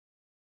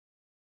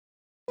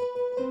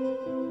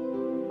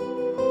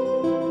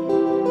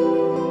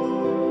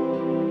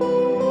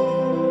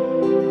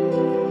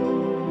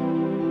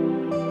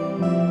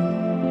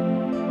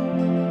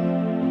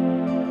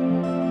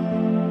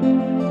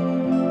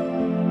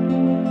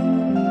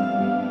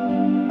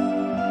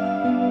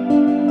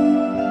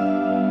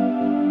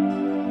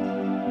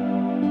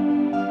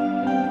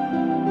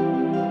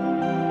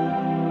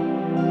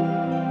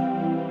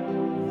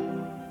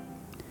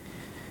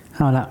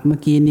ละเมื่อ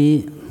กี้นี้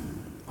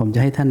ผมจะ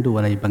ให้ท่านดู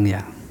อะไรบางอย่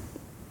าง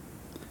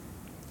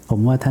ผม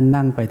ว่าท่าน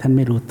นั่งไปท่านไ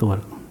ม่รู้ตัว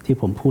ที่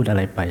ผมพูดอะไ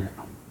รไป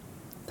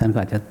ท่านก็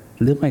อาจจะ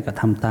หรือไม่ก็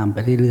ทำตามไป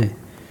เรื่อยๆ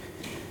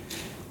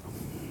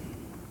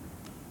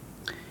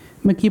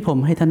เมื่อกี้ผม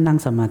ให้ท่านนั่ง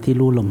สมาธิ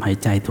รู้ลมหาย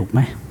ใจถูกไหม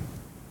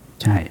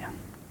ใช่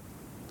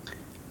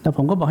แล้วผ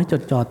มก็บอกให้จ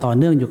ดจ่อต่อ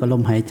เนื่องอยู่กับล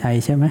มหายใจ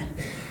ใช่ไหม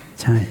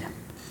ใช่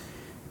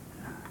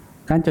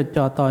การจด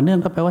จ่อต่อเนื่อง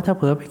ก็แปลว่าถ้าเ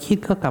ผลอไปคิด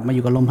ก็กลับมาอ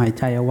ยู่กับลมหาย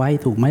ใจเอาไว้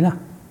ถูกไหมล่ะ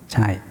ใ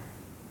ช่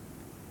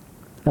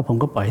แล้วผม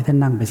ก็ปล่อยให้ท่าน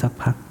นั่งไปสัก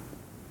พัก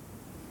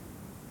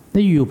แล้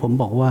วอยู่ผม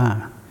บอกว่า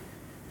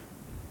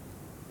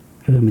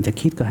มันจะ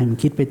คิดก็ให้มัน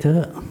คิดไปเถอ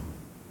ะ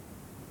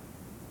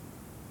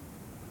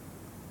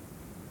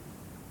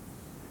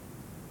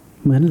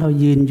เหมือนเรา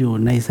ยืนอยู่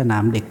ในสนา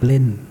มเด็กเ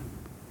ล่น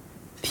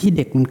ที่เ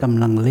ด็กมันก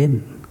ำลังเล่น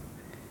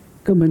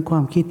ก็เหมือนควา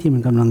มคิดที่มั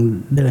นกำลัง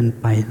เดิน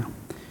ไป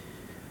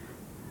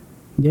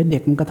เดี๋ยวเด็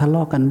กมันก็ทะเล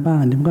าะกันบ้าง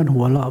เดี๋ยวมันก็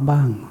หัวเราะบ้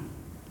าง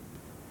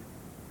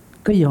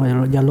ก็อ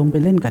ย่าลงไป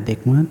เล่นกับเด็ก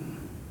มัน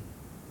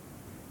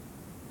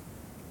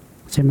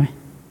ใช่ไหม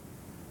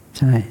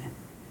ใช่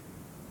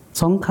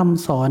สองค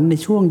ำสอนใน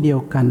ช่วงเดียว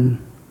กัน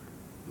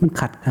มัน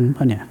ขัดกันเป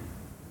ล่าเนี่ย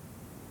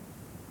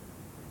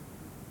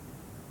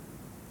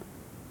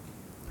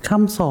ค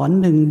ำสอน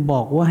หนึ่งบ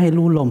อกว่าให้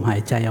รู้ลมหา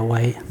ยใจเอาไ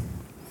ว้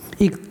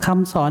อีกค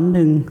ำสอนห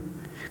นึ่ง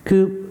คื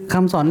อค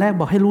ำสอนแรก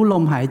บอกให้รู้ล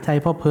มหายใจ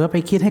พอเผลอไป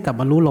คิดให้กลับ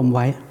มารู้ลมไ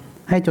ว้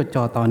ให้จด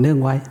จ่อต่อเนื่อง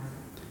ไว้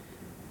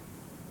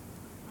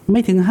ไ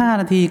ม่ถึง5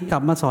 นาทีกลั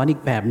บมาสอนอี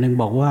กแบบหนึ่ง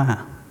บอกว่า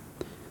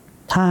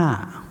ถ้า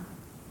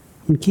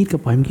มันคิดก็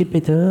ปล่อยมันคิดไป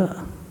เถอะ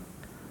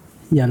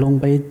อย่าลง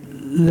ไป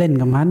เล่น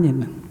กับมันอย่าง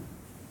นั้น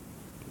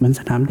เหมือน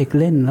สนามเด็ก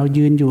เล่นเรา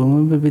ยืนอยู่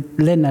มันไป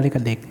เล่นอะไร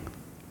กับเด็ก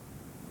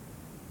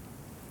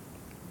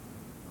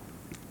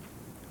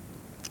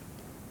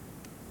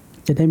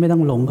จะได้ไม่ต้อ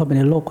งหลงเข้าไปใ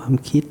นโลกความ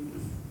คิด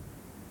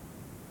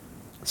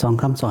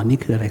2 คำสอนนี้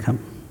คืออะไรครับ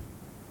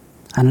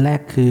อันแร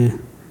กคือ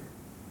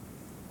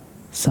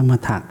สม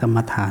ถกรรม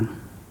ฐาน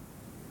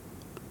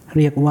เ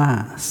รียกว่า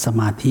ส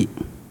มาธิ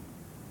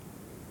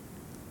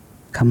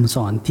คำส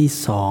อนที่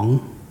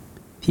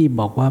2ที่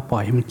บอกว่าปล่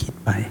อยให้มันคิด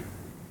ไป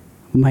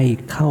ไม่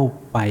เข้า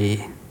ไป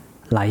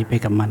ไหลไป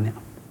กับมันเนี่ย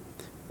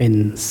เป็น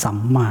สัม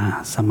มา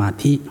สมา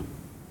ธิ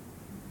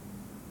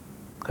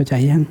เข้าใจ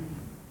ยัง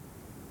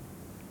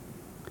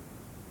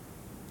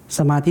ส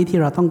มาธิที่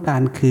เราต้องกา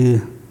รคือ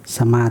ส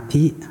มา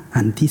ธิ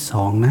อันที่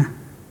2นะ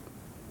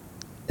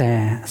แต่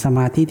สม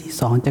าธิที่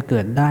2จะเกิ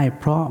ดได้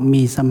เพราะ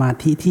มีสมา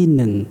ธิที่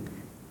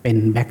1เป็น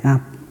แบ็กอั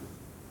พ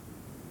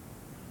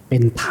เป็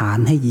นฐาน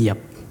ให้เหยียบ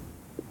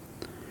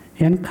ฉ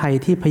ะนั้นใคร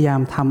ที่พยายา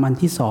มทำอัน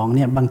ที่2เ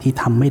นี่ยบางที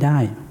ทำไม่ได้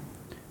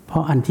เพรา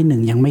ะอันที่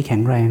1ยังไม่แข็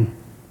งแรง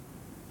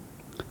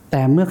แ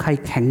ต่เมื่อใคร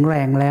แข็งแร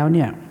งแล้วเ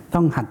นี่ยต้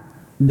องหัด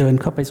เดิน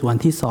เข้าไปสู่อัน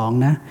ที่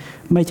2นะ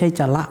ไม่ใช่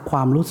จะละคว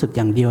ามรู้สึกอ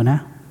ย่างเดียวนะ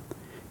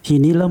ที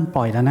นี้เริ่มป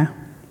ล่อยแล้วนะ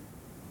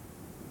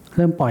เ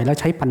ริ่มปล่อยแล้ว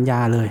ใช้ปัญญา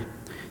เลย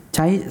ใ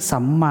ช้สั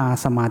มมา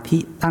สมาธิ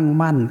ตั้ง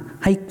มั่น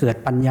ให้เกิด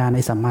ปัญญาใน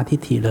สัมมาทิฏ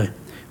ฐิเลย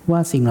ว่า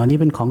สิ่งเหล่านี้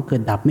เป็นของเกิ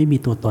ดดับไม่มี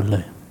ตัวตนเล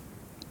ย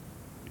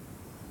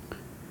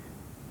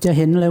จะเ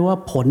ห็นเลยว่า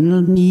ผล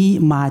นี้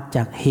มาจ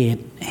ากเห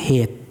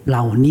ตุเห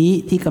ล่านี้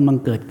ที่กำลัง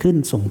เกิดขึ้น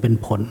ส่งเป็น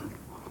ผล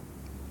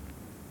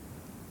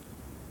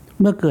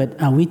เมื่อเกิด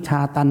อวิชชา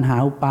ตัณหา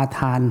อุปาท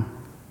าน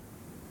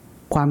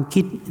ความ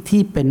คิด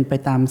ที่เป็นไป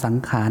ตามสัง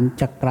ขาร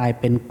จะกลาย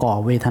เป็นก่อ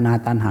เวทนา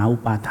ตัณหาอุ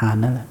ปาทาน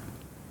นั่นแหละ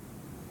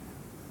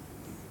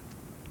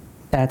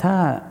แต่ถ้า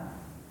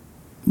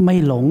ไม่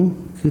หลง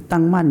คือตั้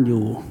งมั่นอ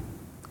ยู่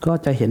ก็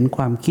จะเห็นค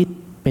วามคิด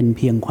เป็นเ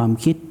พียงความ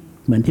คิด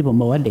เหมือนที่ผม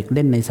บอกว่าเด็กเ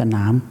ล่นในสน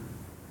าม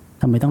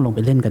ทำไมต้องลงไป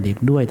เล่นกับเด็ก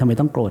ด้วยทำไม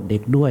ต้องโกรธเด็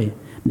กด้วย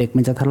เด็ก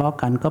มันจะทะเลาะ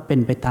กันก็เป็น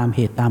ไปตามเห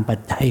ตุตามปัจ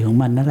จัยของ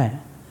มันนั่นแหละ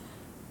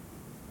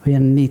เพราะฉะ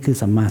นั้นนี่คือ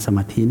สัมมาสม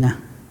าธินะ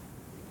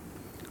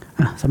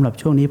สำหรับ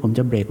ช่วงนี้ผมจ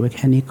ะเบรกไว้แ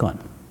ค่นี้ก่อน